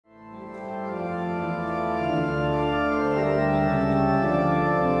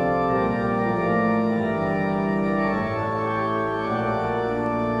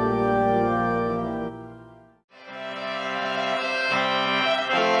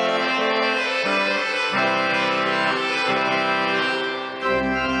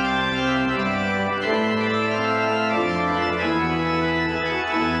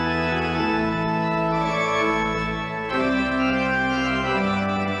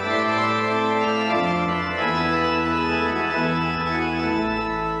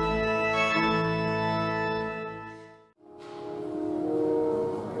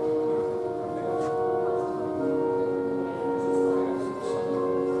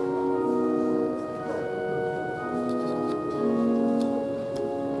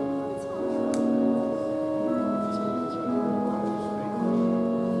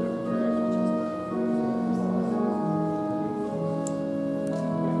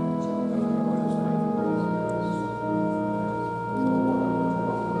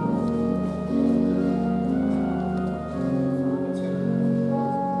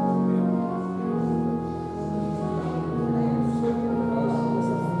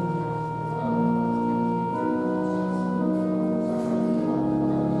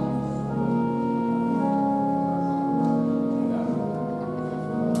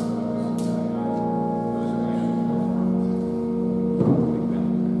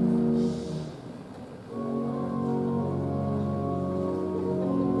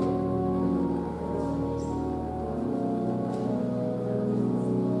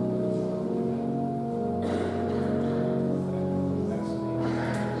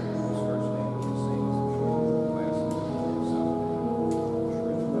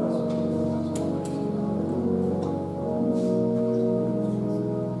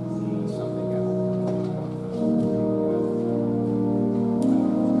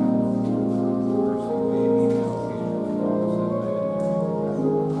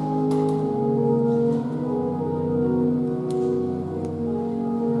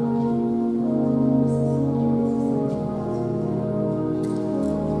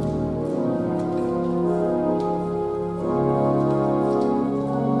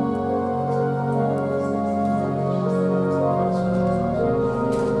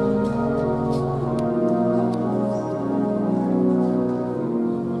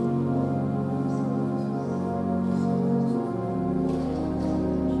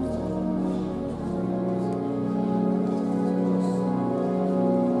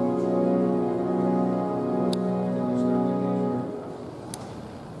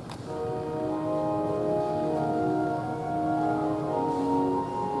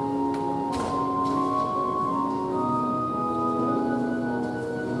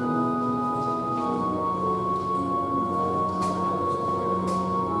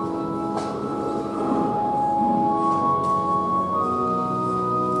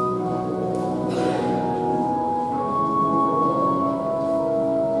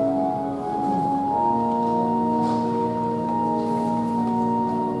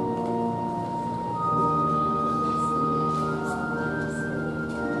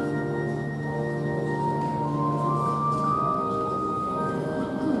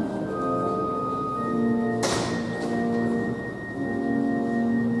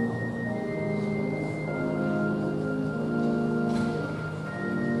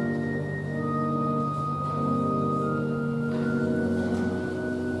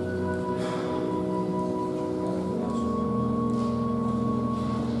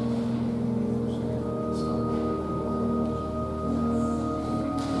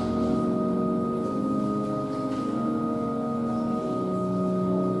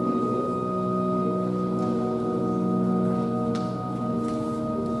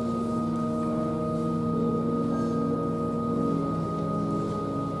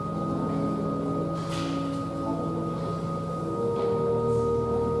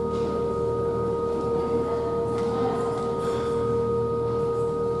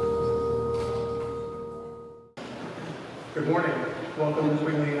Good morning. Welcome to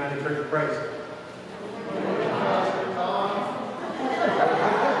Zwingli United Church of Christ.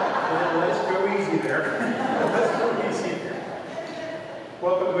 Let's go easy there. Let's go easy there.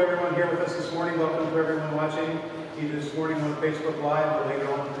 Welcome to everyone here with us this morning. Welcome to everyone watching either this morning on Facebook Live or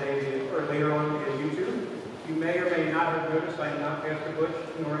later on today or later on via YouTube. You may or may not have noticed I am not Pastor Butch,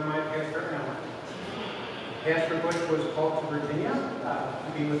 nor am I Pastor Allen. Pastor Butch was called to Virginia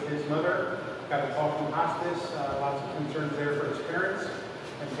to be with his mother. Got a call from hospice, lots of concerns there for his parents.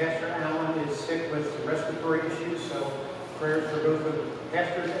 And Pastor Allen is sick with some respiratory issues, so prayers for both the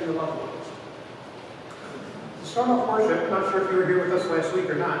pastors and the loved ones. To start off worship, not sure if you were here with us last week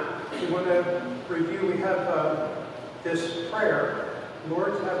or not, we want to review, we have this prayer,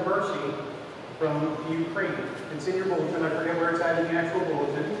 Lord have mercy, from Ukraine. It's in your bulletin. I forget where it's at in the actual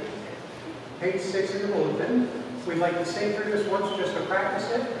bulletin. Page 6 in the bulletin. We'd like to say through this once just to practice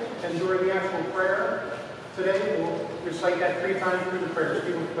it. And during the actual prayer today, we'll recite that 3 times through the prayer.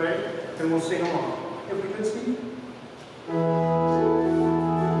 Steve will play, and we'll sing along. If we could, Steve.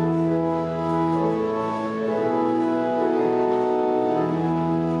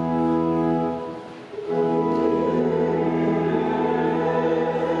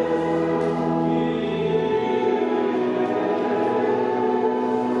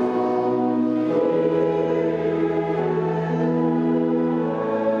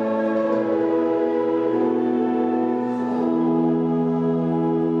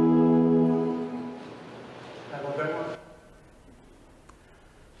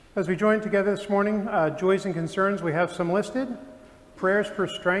 As we join together this morning, joys and concerns, we have some listed. Prayers for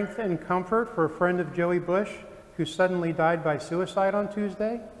strength and comfort for a friend of Joey Bush, who suddenly died by suicide on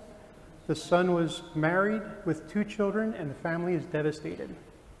Tuesday. The son was married with 2 children, and the family is devastated.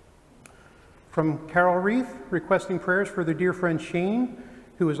 From Carol Reith, requesting prayers for their dear friend Shane,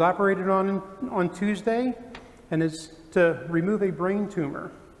 who was operated on Tuesday, and is to remove a brain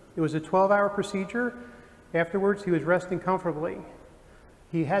tumor. It was a 12-hour procedure. Afterwards, he was resting comfortably.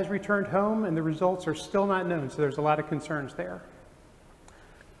 He has returned home, and the results are still not known, so there's a lot of concerns there.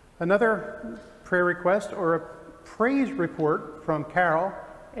 Another prayer request, or a praise report from Carol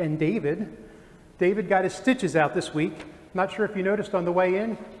and David. David got his stitches out this week. Not sure if you noticed on the way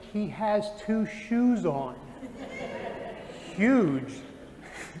in, he has 2 shoes on. Huge.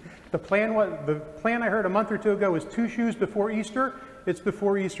 The plan I heard a month or 2 ago was 2 shoes before Easter. It's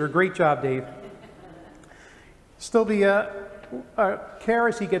before Easter. Great job, Dave. Still the care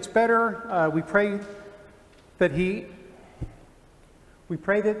as he gets better. We pray that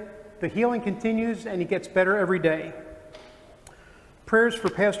the healing continues and he gets better every day. Prayers for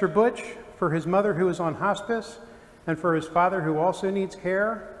Pastor Butch, for his mother who is on hospice, and for his father who also needs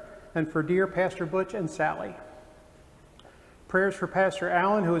care, and for dear Pastor Butch and Sally. Prayers for Pastor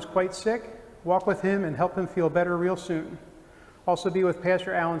Allen, who is quite sick. Walk with him and help him feel better real soon. Also be with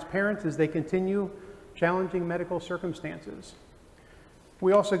Pastor Allen's parents as they continue challenging medical circumstances.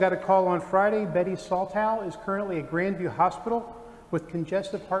 We also got a call on Friday. Betty Saltow is currently at Grandview Hospital with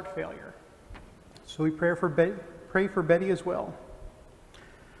congestive heart failure. So we pray for Betty as well.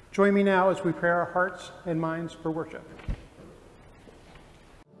 Join me now as we prepare our hearts and minds for worship.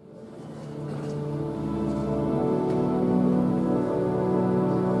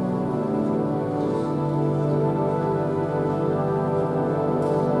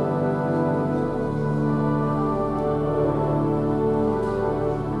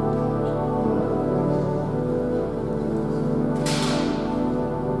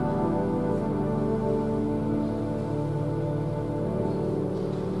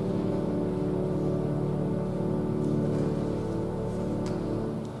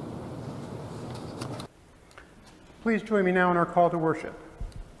 Please join me now in our call to worship.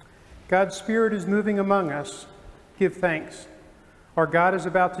 God's Spirit is moving among us. Give thanks. Our God is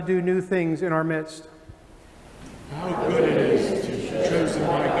about to do new things in our midst. How good it is to be chosen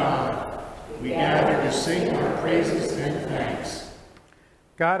by God. We gather to sing our praises and thanks.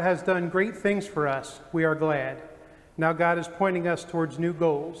 God has done great things for us. We are glad. Now God is pointing us towards new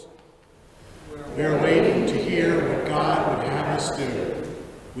goals. We are waiting to hear what God would have us do.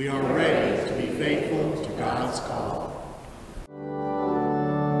 We are ready to be faithful to God's call.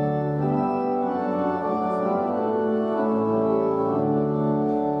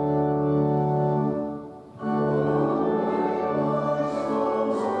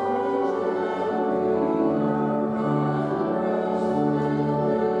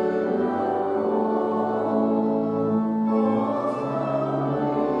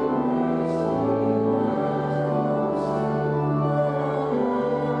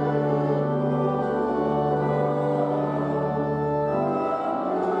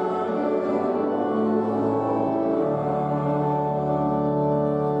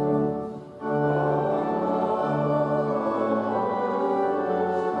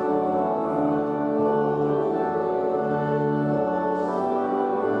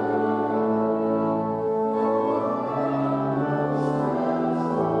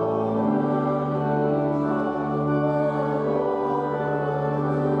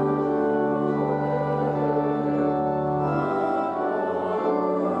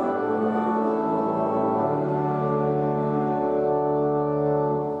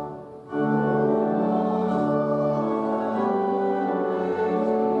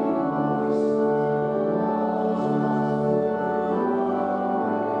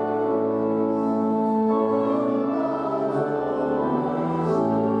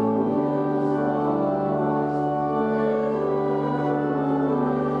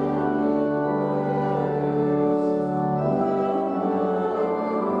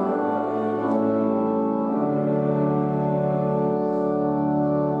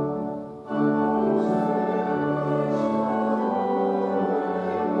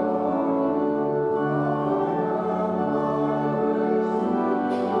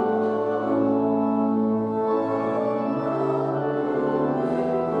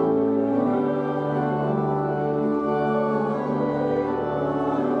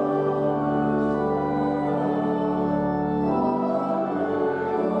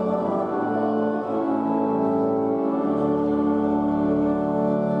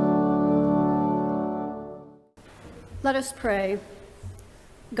 Let us pray.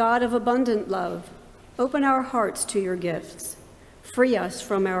 God of abundant love, open our hearts to your gifts. Free us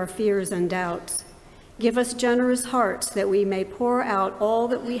from our fears and doubts. Give us generous hearts that we may pour out all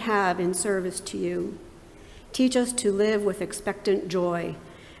that we have in service to you. Teach us to live with expectant joy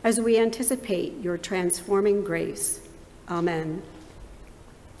as we anticipate your transforming grace. Amen.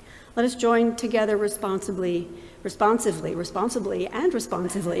 Let us join together responsibly in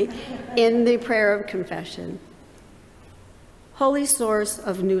the prayer of confession. Holy source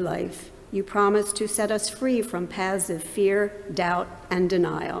of new life, you promise to set us free from paths of fear, doubt, and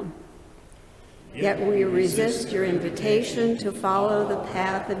denial. Yet we resist your invitation to follow the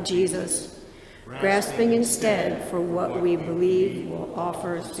path of Jesus, grasping instead for what we believe will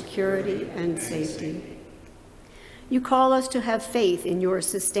offer security and safety. You call us to have faith in your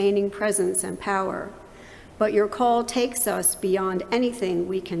sustaining presence and power, but your call takes us beyond anything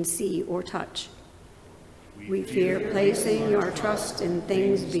we can see or touch. We fear placing our trust in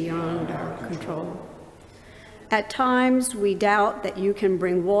things beyond our control. At times, we doubt that you can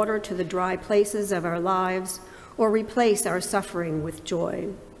bring water to the dry places of our lives or replace our suffering with joy.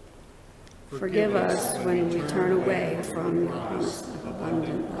 Forgive us when we turn away from your promise of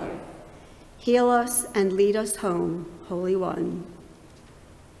abundant love. Heal us and lead us home, Holy One.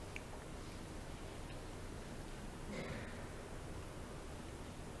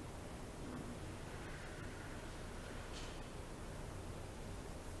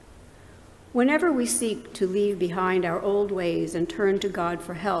 Whenever we seek to leave behind our old ways and turn to God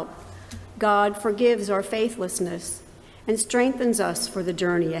for help, God forgives our faithlessness and strengthens us for the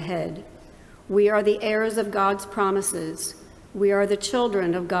journey ahead. We are the heirs of God's promises. We are the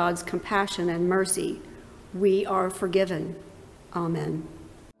children of God's compassion and mercy. We are forgiven. Amen.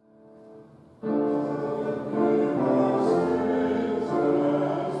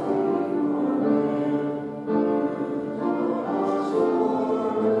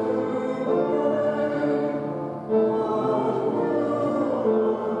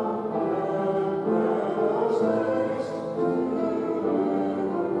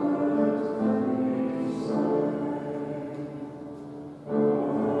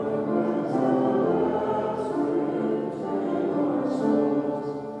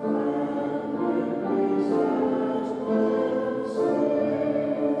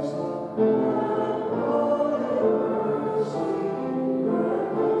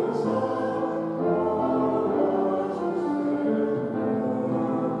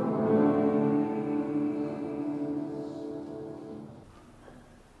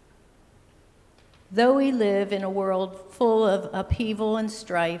 Though we live in a world full of upheaval and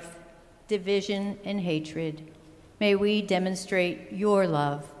strife, division and hatred, may we demonstrate your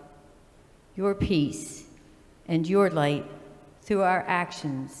love, your peace, and your light through our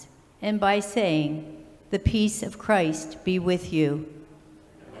actions, and by saying, "The peace of Christ be with you."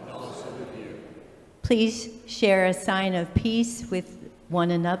 And also with you. Please share a sign of peace with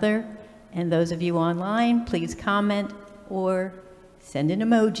one another, and those of you online, please comment or send an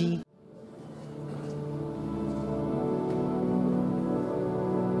emoji.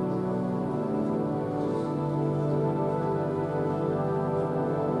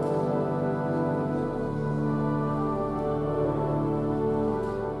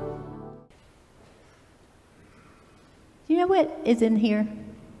 You know what is in here?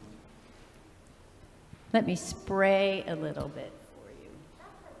 Let me spray a little bit for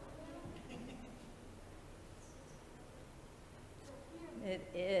you. It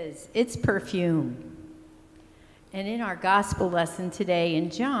is. It's perfume. And in our gospel lesson today in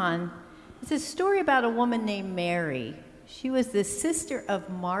John, it's a story about a woman named Mary. She was the sister of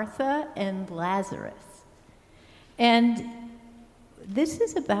Martha and Lazarus. And this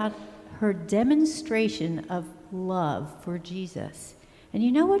is about her demonstration of love for Jesus. And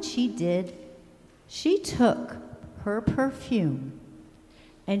you know what she did? She took her perfume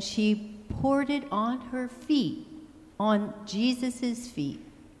and she poured it on her feet, on Jesus's feet,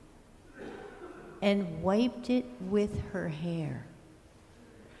 and wiped it with her hair.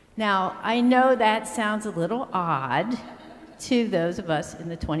 Now, I know that sounds a little odd to those of us in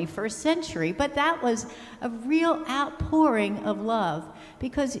the 21st century, but that was a real outpouring of love,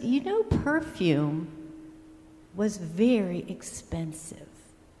 because you know, perfume was very expensive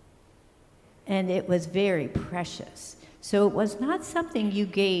and it was very precious. So it was not something you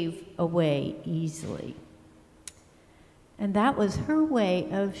gave away easily. And that was her way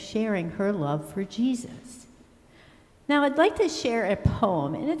of sharing her love for Jesus. Now I'd like to share a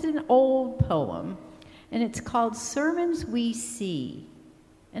poem, and it's an old poem, and it's called Sermons We See.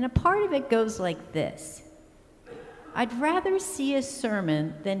 And a part of it goes like this: I'd rather see a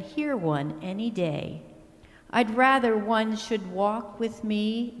sermon than hear one any day. I'd rather one should walk with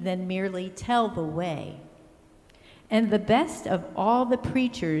me than merely tell the way. And the best of all the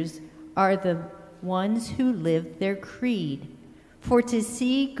preachers are the ones who live their creed. For to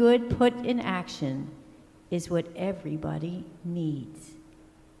see good put in action is what everybody needs.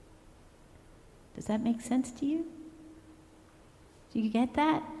 Does that make sense to you? Do you get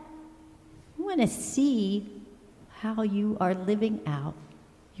that? You want to see how you are living out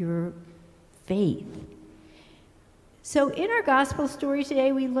your faith. So in our gospel story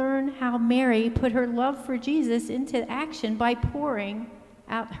today, we learn how Mary put her love for Jesus into action by pouring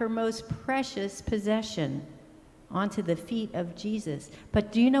out her most precious possession onto the feet of Jesus.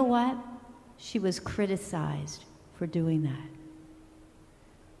 But do you know what? She was criticized for doing that.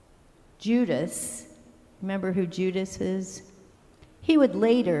 Judas, remember who Judas is? He would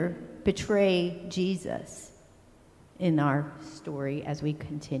later betray Jesus in our story as we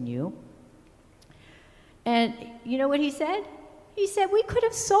continue. And you know what he said? He said, we could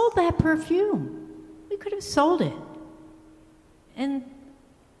have sold that perfume. We could have sold it and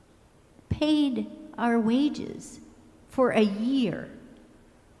paid our wages for a year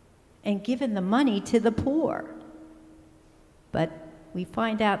and given the money to the poor. But we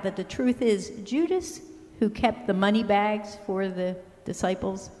find out that the truth is Judas, who kept the money bags for the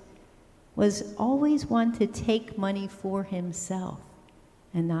disciples, was always one to take money for himself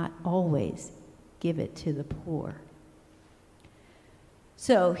and not always give it to the poor.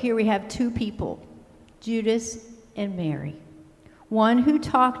 So here we have two people, Judas and Mary. One who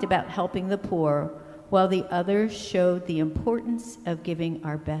talked about helping the poor, while the other showed the importance of giving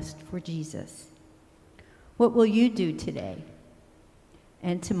our best for Jesus. What will you do today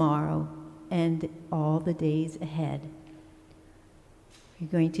and tomorrow and all the days ahead? You're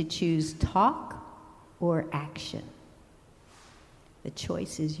going to choose talk or action. The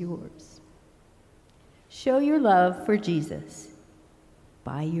choice is yours. Show your love for Jesus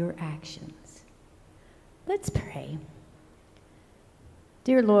by your actions. Let's pray.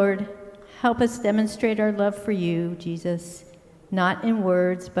 Dear Lord, help us demonstrate our love for you, Jesus, not in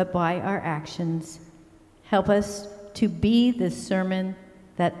words, but by our actions. Help us to be the sermon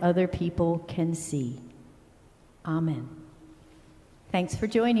that other people can see. Amen. Thanks for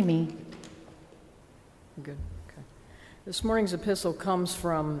joining me. Good. Okay. This morning's epistle comes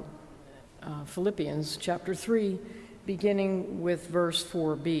from Philippians chapter 3, beginning with verse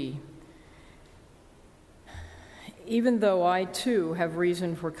 4b. Even though I too have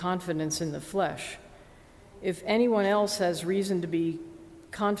reason for confidence in the flesh, if anyone else has reason to be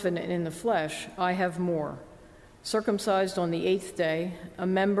confident in the flesh, I have more. Circumcised on the 8th day, a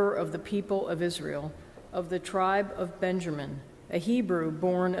member of the people of Israel, of the tribe of Benjamin, a Hebrew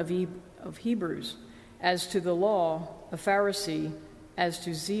born of Hebrews, as to the law, a Pharisee, as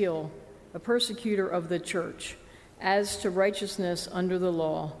to zeal, a persecutor of the church, as to righteousness under the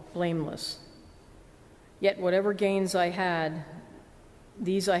law, blameless. Yet whatever gains I had,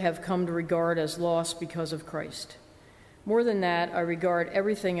 these I have come to regard as loss because of Christ. More than that, I regard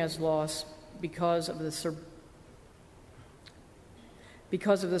everything as loss because of the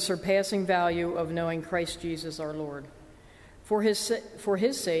surpassing value of knowing Christ Jesus our Lord. For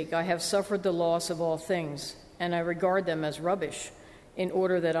his sake I have suffered the loss of all things, and I regard them as rubbish, in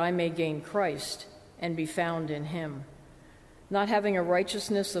order that I may gain Christ and be found in him, not having a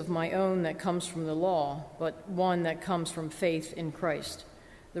righteousness of my own that comes from the law, but one that comes from faith in Christ,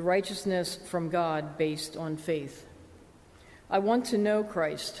 the righteousness from God based on faith. I want to know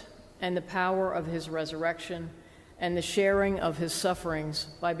Christ and the power of his resurrection and the sharing of his sufferings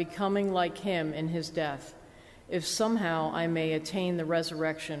by becoming like him in his death, if somehow I may attain the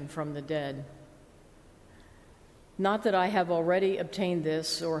resurrection from the dead. Not that I have already obtained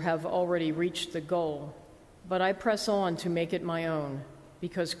this or have already reached the goal, but I press on to make it my own,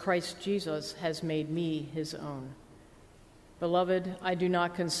 because Christ Jesus has made me his own. Beloved, I do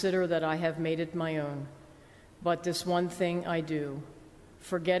not consider that I have made it my own, but this one thing I do,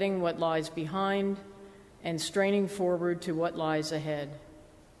 forgetting what lies behind and straining forward to what lies ahead.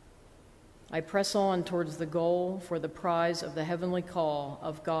 I press on towards the goal for the prize of the heavenly call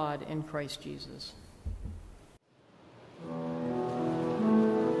of God in Christ Jesus.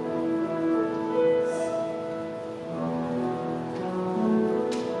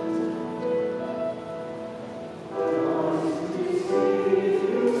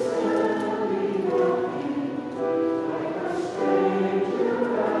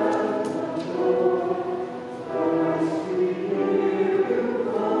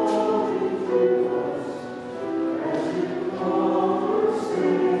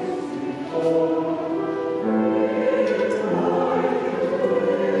 Oh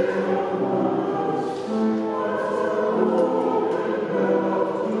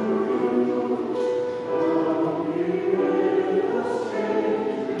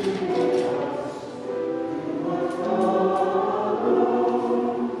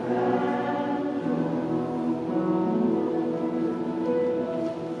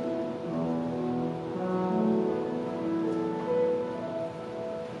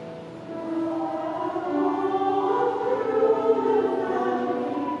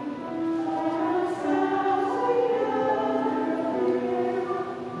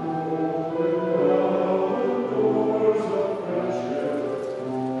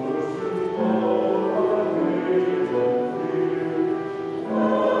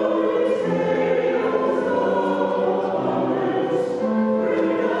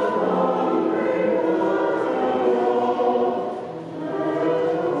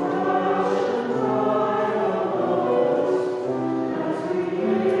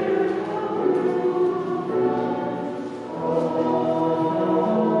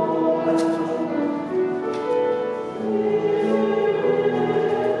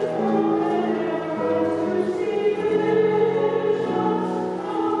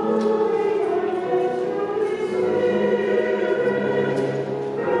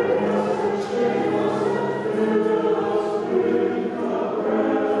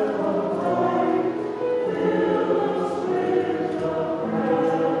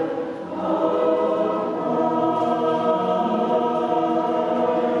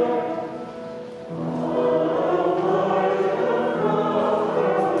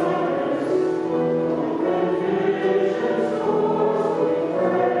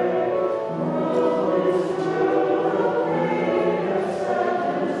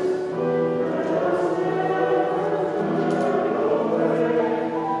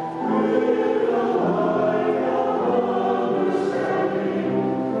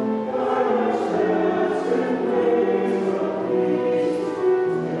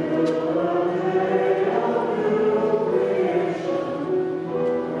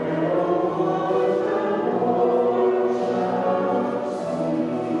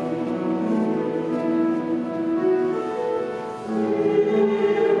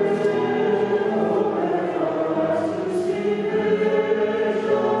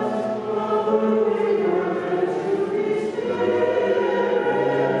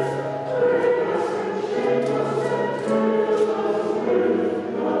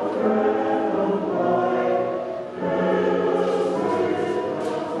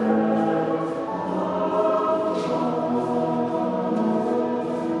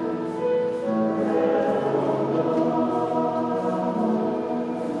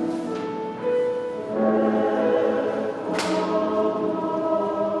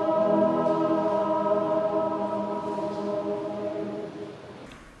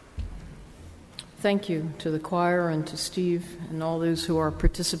Thank you to the choir and to Steve and all those who are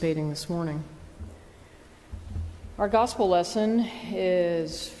participating this morning. Our gospel lesson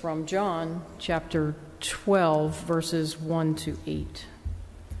is from John chapter 12, verses 1 to 8.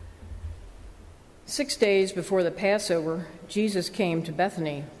 6 days before the Passover, Jesus came to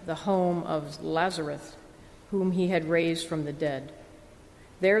Bethany, the home of Lazarus, whom he had raised from the dead.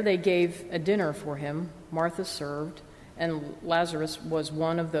 There they gave a dinner for him. Martha served, and Lazarus was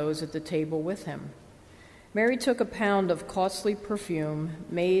one of those at the table with him. Mary took a pound of costly perfume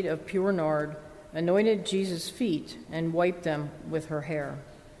made of pure nard, anointed Jesus' feet, and wiped them with her hair.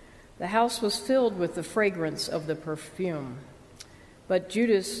 The house was filled with the fragrance of the perfume. But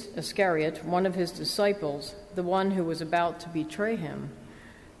Judas Iscariot, one of his disciples, the one who was about to betray him,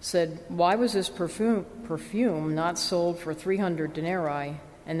 said, "Why was this perfume not sold for 300 denarii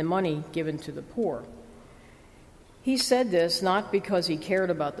and the money given to the poor?" He said this not because he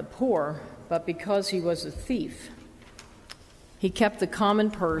cared about the poor, but because he was a thief. He kept the common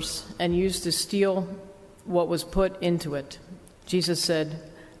purse and used to steal what was put into it. Jesus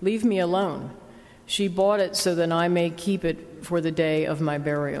said, "Leave me alone. She bought it so that I may keep it for the day of my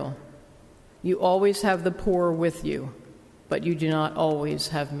burial. You always have the poor with you, but you do not always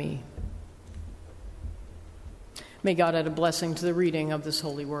have me." May God add a blessing to the reading of this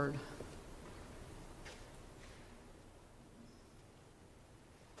holy word.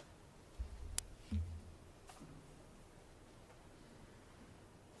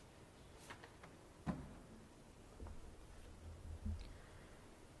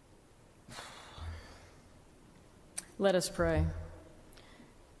 Let us pray.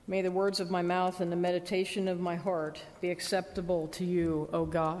 May the words of my mouth and the meditation of my heart be acceptable to you, O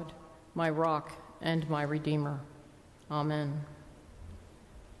God, my rock and my redeemer. Amen.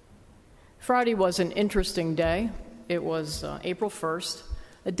 Friday was an interesting day. It was April 1st,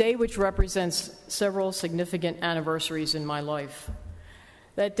 a day which represents several significant anniversaries in my life.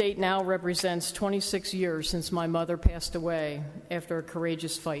 That date now represents 26 years since my mother passed away after a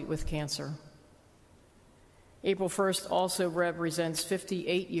courageous fight with cancer. April 1st also represents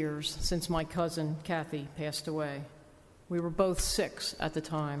 58 years since my cousin Kathy passed away. We were both 6 at the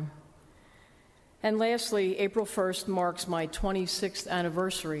time. And lastly, April 1st marks my 26th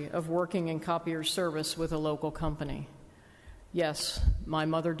anniversary of working in copier service with a local company. Yes, my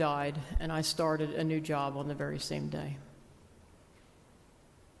mother died, and I started a new job on the very same day.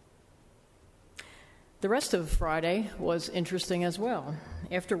 The rest of Friday was interesting as well.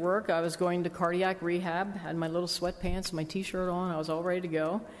 After work, I was going to cardiac rehab, had my little sweatpants, my T-shirt on, I was all ready to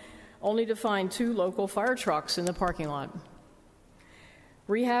go, only to find 2 local fire trucks in the parking lot.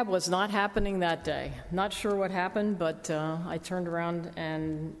 Rehab was not happening that day. Not sure what happened, but I turned around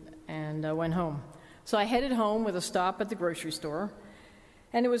and went home. So I headed home with a stop at the grocery store,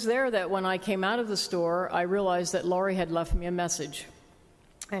 and it was there that when I came out of the store, I realized that Laurie had left me a message.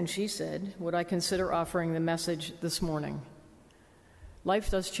 And she said, would I consider offering the message this morning?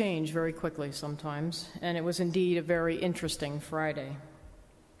 Life does change very quickly sometimes, and it was indeed a very interesting Friday.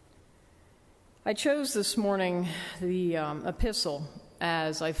 I chose this morning the epistle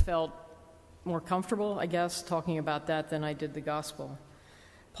as I felt more comfortable, I guess, talking about that than I did the gospel.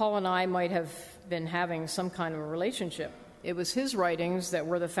 Paul and I might have been having some kind of a relationship. It was his writings that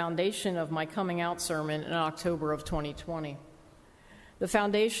were the foundation of my coming out sermon in October of 2020. The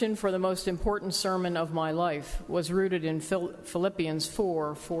foundation for the most important sermon of my life was rooted in Philippians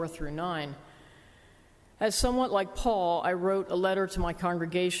 4:4-9. As somewhat like Paul, I wrote a letter to my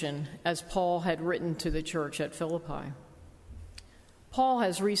congregation as Paul had written to the church at Philippi. Paul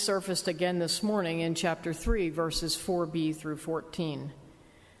has resurfaced again this morning in chapter 3, verses 4b-14.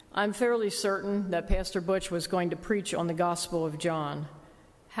 I'm fairly certain that Pastor Butch was going to preach on the Gospel of John.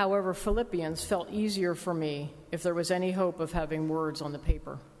 However, Philippians felt easier for me if there was any hope of having words on the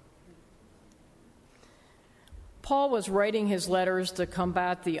paper. Paul was writing his letters to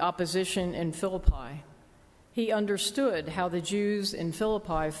combat the opposition in Philippi. He understood how the Jews in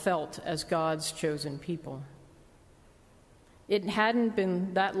Philippi felt as God's chosen people. It hadn't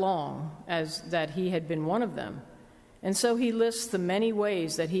been that long as that he had been one of them, and so he lists the many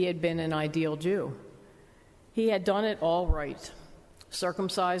ways that he had been an ideal Jew. He had done it all right.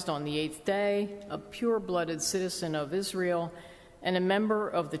 Circumcised on the 8th day, a pure-blooded citizen of Israel, and a member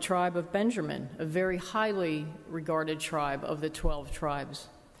of the tribe of Benjamin, a very highly regarded tribe of the 12 tribes.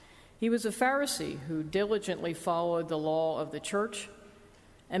 He was a Pharisee who diligently followed the law of the church,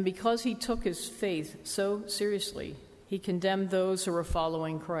 and because he took his faith so seriously, he condemned those who were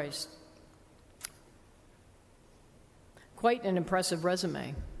following Christ. Quite an impressive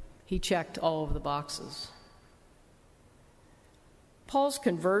resume. He checked all of the boxes. Paul's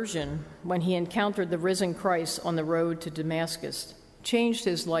conversion, when he encountered the risen Christ on the road to Damascus, changed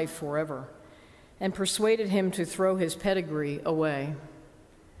his life forever and persuaded him to throw his pedigree away.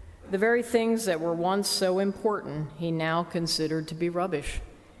 The very things that were once so important he now considered to be rubbish,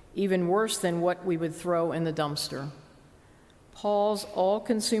 even worse than what we would throw in the dumpster. Paul's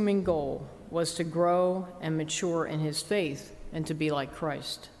all-consuming goal was to grow and mature in his faith and to be like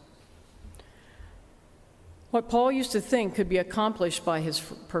Christ. What Paul used to think could be accomplished by his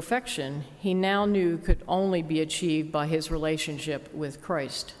perfection, he now knew could only be achieved by his relationship with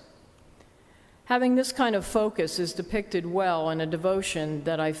Christ. Having this kind of focus is depicted well in a devotion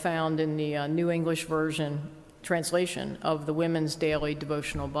that I found in the New English Version translation of the Women's Daily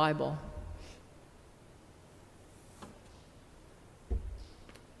Devotional Bible.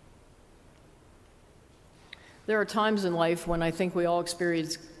 There are times in life when I think we all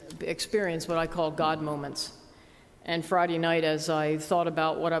experience what I call God moments. And Friday night, as I thought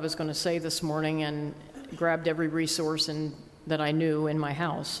about what I was going to say this morning and grabbed every resource that I knew in my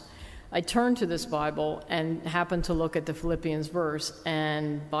house, I turned to this Bible and happened to look at the Philippians verse,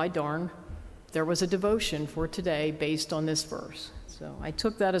 and by darn, there was a devotion for today based on this verse. So I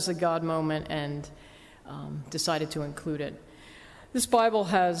took that as a God moment and decided to include it. This Bible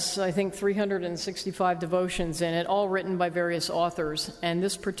has, I think, 365 devotions in it, all written by various authors, and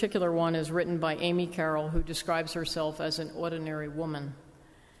this particular one is written by Amy Carroll, who describes herself as an ordinary woman.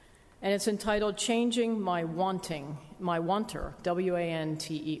 And it's entitled Changing My Wanter,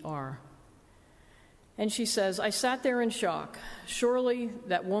 W-A-N-T-E-R. And she says, I sat there in shock. Surely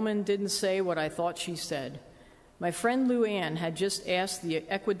that woman didn't say what I thought she said. My friend Lou Ann had just asked the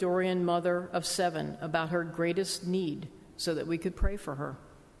Ecuadorian mother of 7 about her greatest need, so that we could pray for her.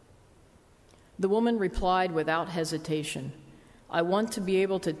 The woman replied without hesitation, I want to be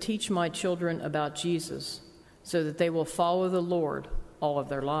able to teach my children about Jesus so that they will follow the Lord all of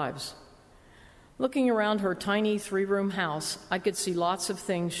their lives. Looking around her tiny 3-room house, I could see lots of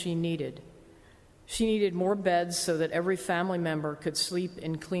things she needed. She needed more beds so that every family member could sleep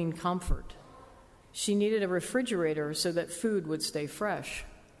in clean comfort. She needed a refrigerator so that food would stay fresh.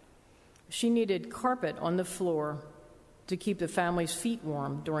 She needed carpet on the floor to keep the family's feet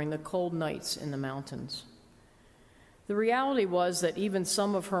warm during the cold nights in the mountains. The reality was that even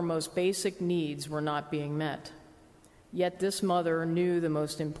some of her most basic needs were not being met. Yet this mother knew the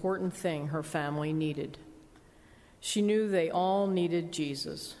most important thing her family needed. She knew they all needed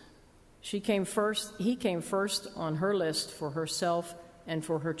Jesus. He came first on her list for herself and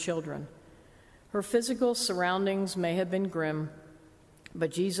for her children. Her physical surroundings may have been grim,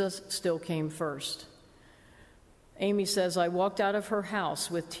 but Jesus still came first. Amy says, I walked out of her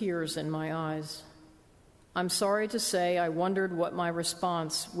house with tears in my eyes. I'm sorry to say I wondered what my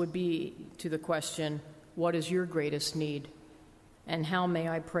response would be to the question, what is your greatest need? And how may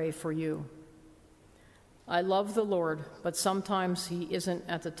I pray for you? I love the Lord, but sometimes he isn't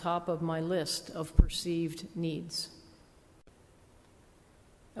at the top of my list of perceived needs.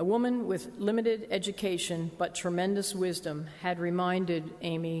 A woman with limited education but tremendous wisdom had reminded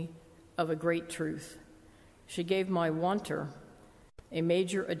Amy of a great truth. She gave my wanter a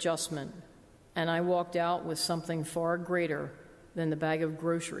major adjustment, and I walked out with something far greater than the bag of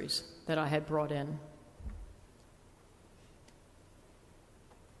groceries that I had brought in.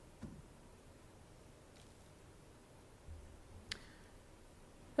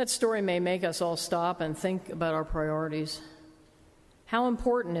 That story may make us all stop and think about our priorities. How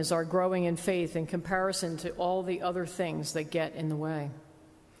important is our growing in faith in comparison to all the other things that get in the way?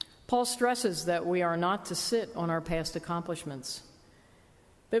 Paul stresses that we are not to sit on our past accomplishments.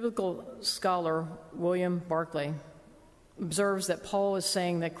 Biblical scholar William Barclay observes that Paul is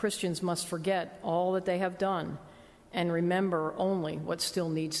saying that Christians must forget all that they have done and remember only what still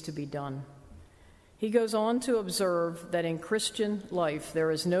needs to be done. He goes on to observe that in Christian life there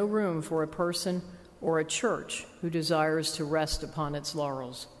is no room for a person or a church who desires to rest upon its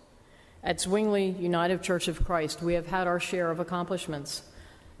laurels. At Zwingli United Church of Christ, we have had our share of accomplishments,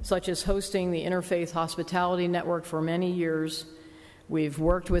 such as hosting the Interfaith Hospitality Network for many years. We've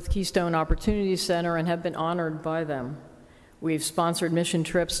worked with Keystone Opportunity Center and have been honored by them. We've sponsored mission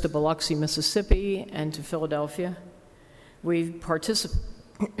trips to Biloxi, Mississippi, and to Philadelphia. We participate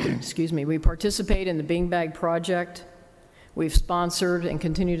in the Beanbag Project. We've sponsored and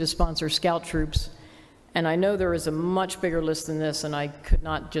continue to sponsor Scout troops. And I know there is a much bigger list than this, and I could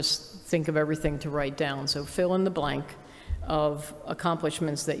not just think of everything to write down. So fill in the blank of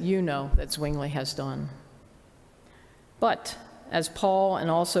accomplishments that you know that Zwingli has done. But, as Paul and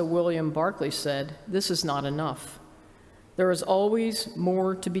also William Barclay said, this is not enough. There is always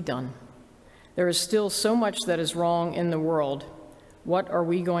more to be done. There is still so much that is wrong in the world. What are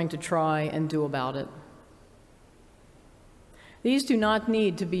we going to try and do about it? These do not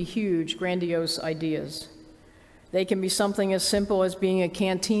need to be huge, grandiose ideas. They can be something as simple as being a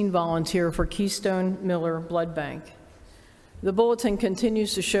canteen volunteer for Keystone Miller Blood Bank. The bulletin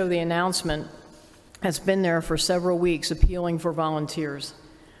continues to show the announcement has been there for several weeks, appealing for volunteers.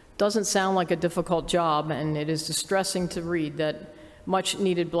 Doesn't sound like a difficult job, and it is distressing to read that much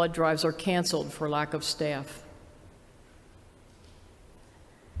needed blood drives are canceled for lack of staff.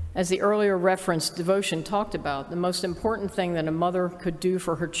 As the earlier referenced devotion talked about, the most important thing that a mother could do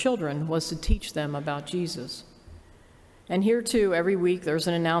for her children was to teach them about Jesus. And here too, every week there's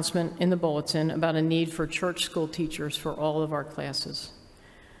an announcement in the bulletin about a need for church school teachers for all of our classes.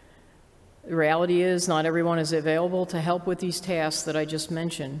 The reality is not everyone is available to help with these tasks that I just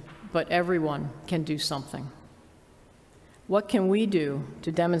mentioned, but everyone can do something. What can we do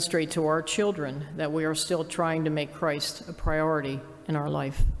to demonstrate to our children that we are still trying to make Christ a priority in our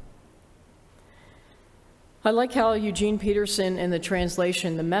life? I like how Eugene Peterson in the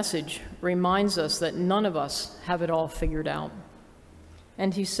translation, The Message, reminds us that none of us have it all figured out.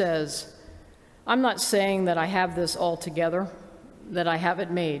 And he says, "I'm not saying that I have this all together, that I have it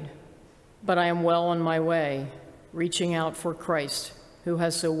made, but I am well on my way, reaching out for Christ, who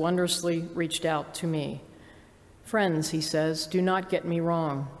has so wondrously reached out to me. Friends," he says, "do not get me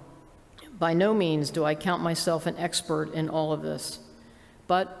wrong. By no means do I count myself an expert in all of this,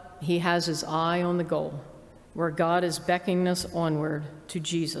 but he has his eye on the goal, where God is beckoning us onward to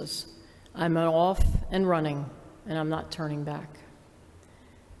Jesus. I'm off and running, and I'm not turning back."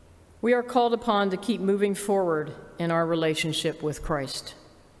 We are called upon to keep moving forward in our relationship with Christ.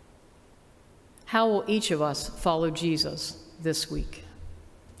 How will each of us follow Jesus this week?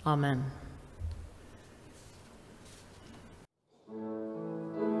 Amen.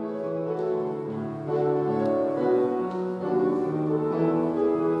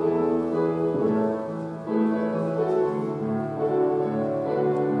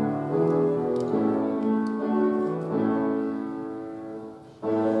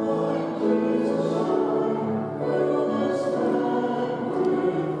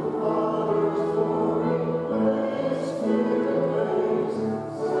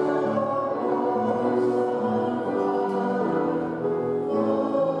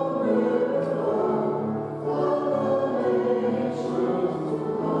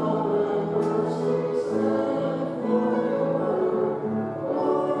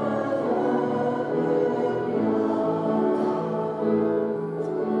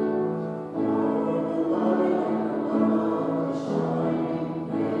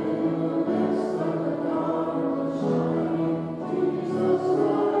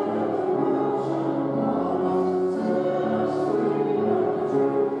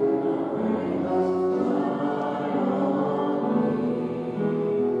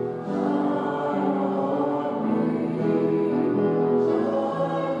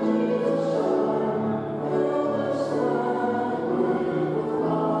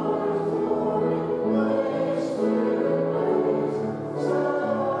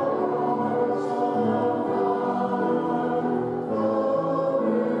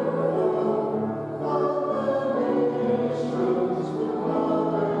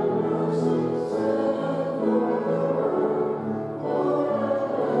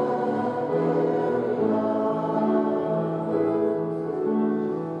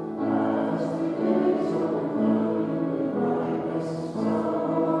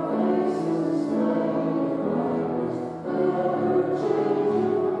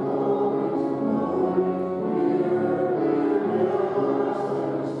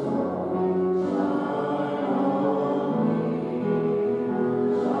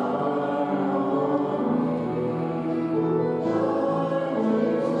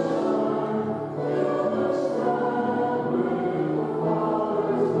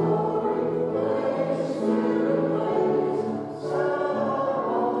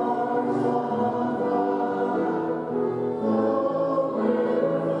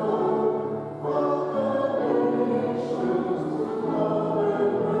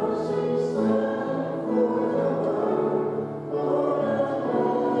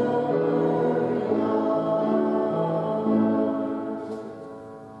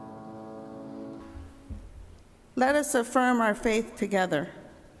 Let us affirm our faith together.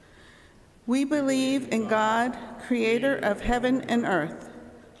 We believe in God, creator of heaven and earth,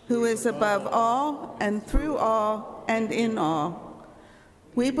 who is above all and through all and in all.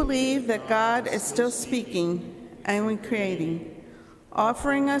 We believe that God is still speaking and creating,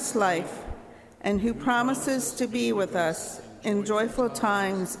 offering us life, and who promises to be with us in joyful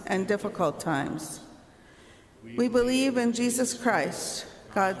times and difficult times. We believe in Jesus Christ,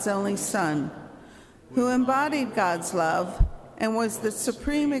 God's only Son, who embodied God's love and was the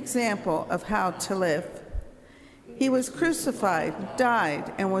supreme example of how to live. He was crucified,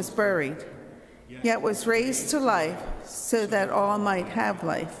 died, and was buried, yet was raised to life so that all might have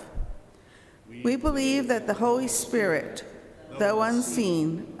life. We believe that the Holy Spirit, though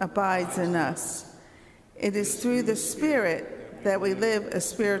unseen, abides in us. It is through the Spirit that we live a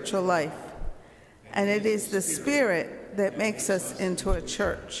spiritual life, and it is the Spirit that makes us into a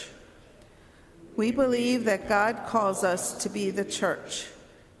church. We believe that God calls us to be the church,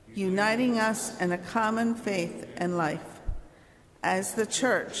 uniting us in a common faith and life. As the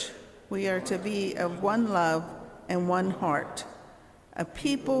church, we are to be of one love and one heart, a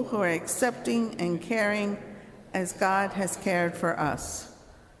people who are accepting and caring as God has cared for us.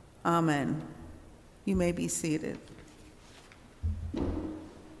 Amen. You may be seated.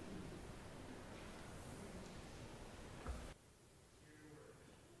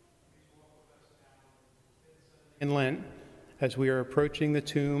 In Lent, as we are approaching the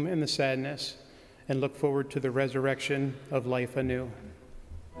tomb and the sadness, and look forward to the resurrection of life anew.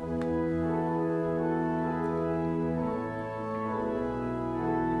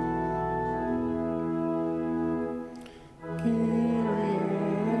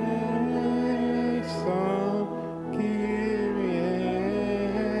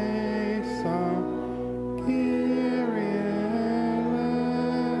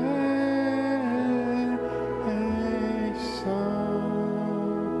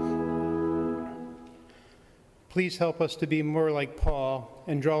 Please help us to be more like Paul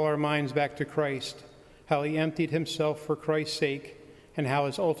and draw our minds back to Christ, how he emptied himself for Christ's sake, and how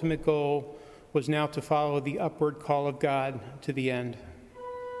his ultimate goal was now to follow the upward call of God to the end.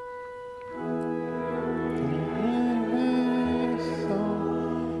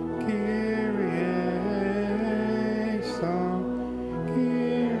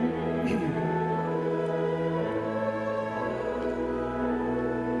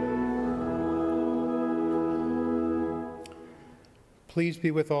 Please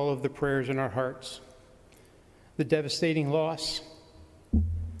be with all of the prayers in our hearts. The devastating loss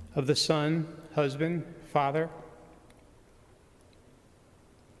of the son, husband, father,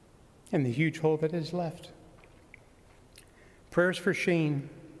 and the huge hole that is left. Prayers for Shane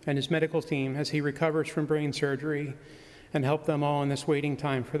and his medical team as he recovers from brain surgery, and help them all in this waiting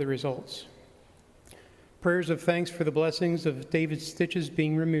time for the results. Prayers of thanks for the blessings of David's stitches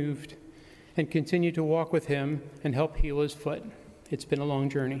being removed, and continue to walk with him and help heal his foot. It's been a long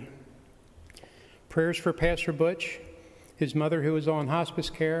journey. Prayers for Pastor Butch, his mother who is on hospice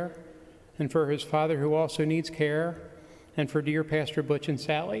care, and for his father who also needs care, and for dear Pastor Butch and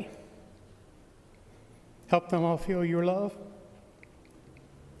Sally. Help them all feel your love,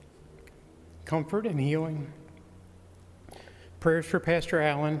 comfort, and healing. Prayers for Pastor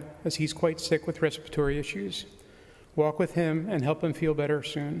Allen as he's quite sick with respiratory issues. Walk with him and help him feel better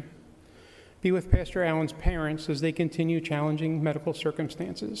soon. Be with Pastor Allen's parents as they continue challenging medical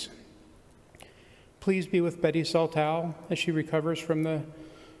circumstances. Please be with Betty Saltow as she recovers from the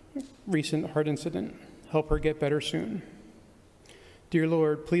recent heart incident. Help her get better soon. Dear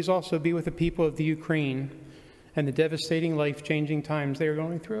Lord, please also be with the people of the Ukraine and the devastating, life-changing times they are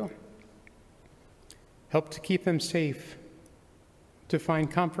going through. Help to keep them safe, to find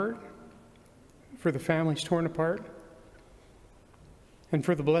comfort for the families torn apart, and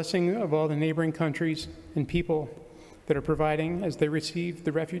for the blessing of all the neighboring countries and people that are providing as they receive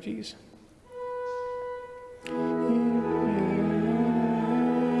the refugees.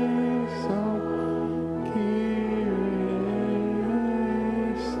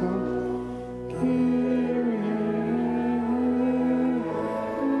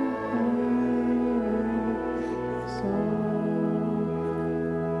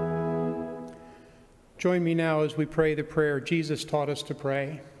 Join me now as we pray the prayer Jesus taught us to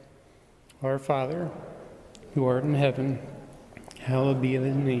pray. Our Father, who art in heaven, hallowed be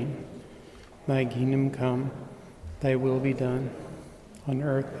thy name. Thy kingdom come, thy will be done, on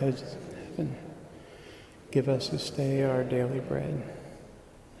earth as in heaven. Give us this day our daily bread,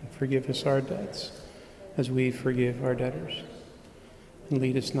 and forgive us our debts, as we forgive our debtors. And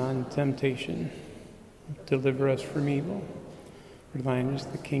lead us not into temptation, but deliver us from evil. For thine is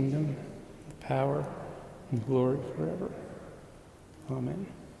the kingdom, the power, and glory forever. Amen.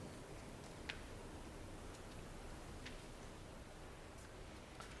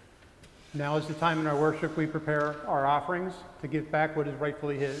 Now is the time in our worship we prepare our offerings to give back what is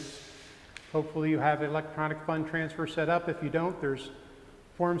rightfully his. Hopefully you have electronic fund transfer set up. If you don't, there's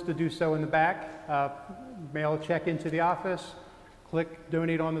forms to do so in the back. Mail a check into the office, click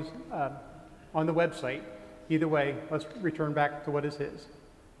donate on the website. Either way, let's return back to what is his.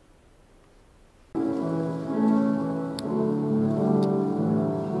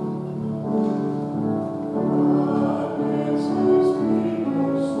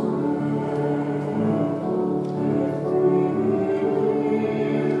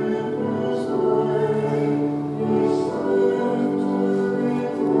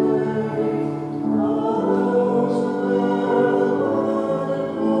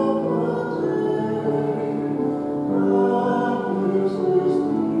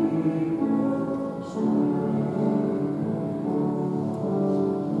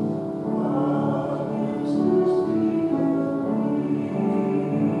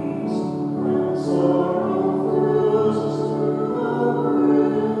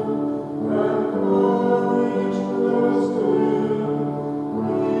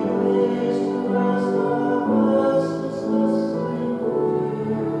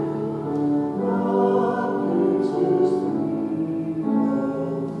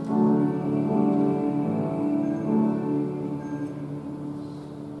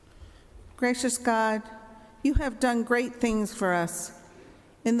 Gracious God, you have done great things for us.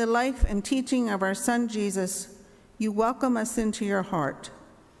 In the life and teaching of our Son Jesus, you welcome us into your heart.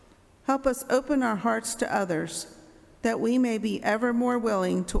 Help us open our hearts to others, that we may be ever more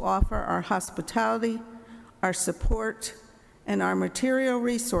willing to offer our hospitality, our support, and our material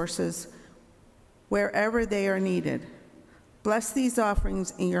resources wherever they are needed. Bless these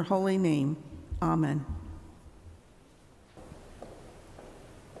offerings in your holy name. Amen.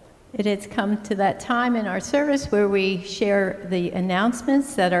 It has come to that time in our service where we share the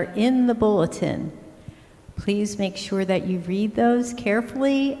announcements that are in the bulletin. Please make sure that you read those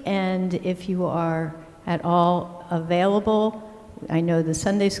carefully, and if you are at all available, I know the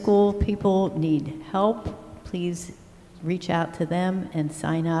Sunday school people need help. Please reach out to them and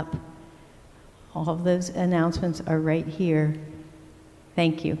sign up. All of those announcements are right here.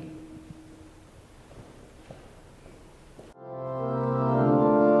 Thank you.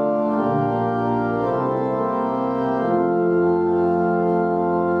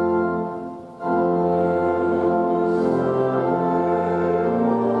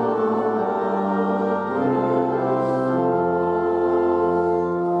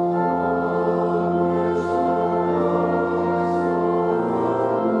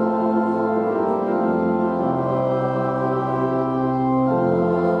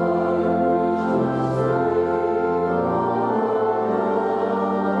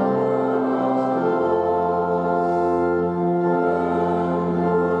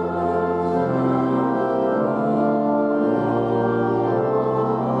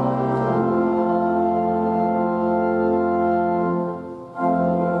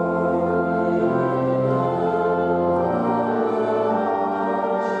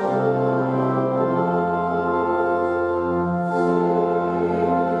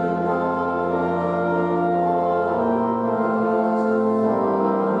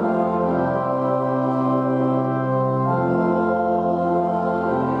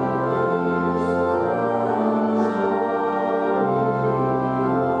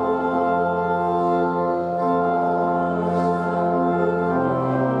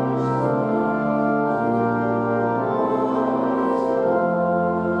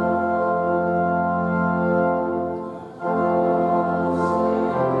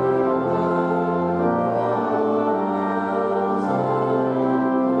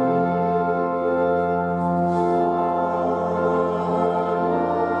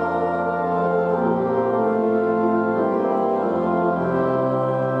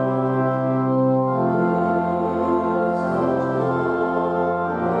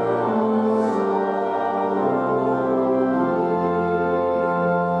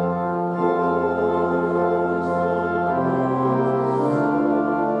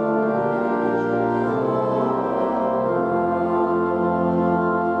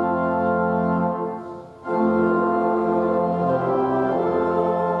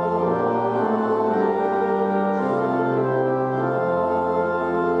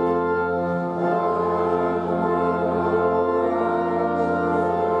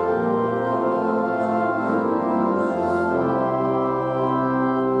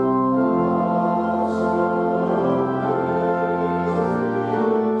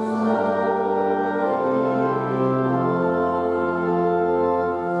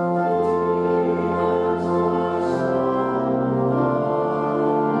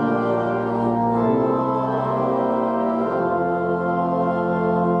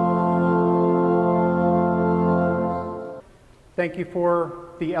 Thank you for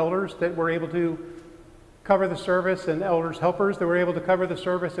the elders that were able to cover the service and elders helpers that were able to cover the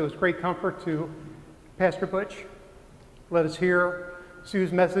service. It was great comfort to Pastor Butch, let us hear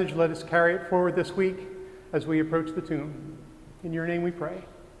Sue's message. Let us carry it forward this week as we approach the tomb. In your name we pray.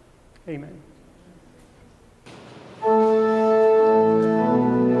 Amen.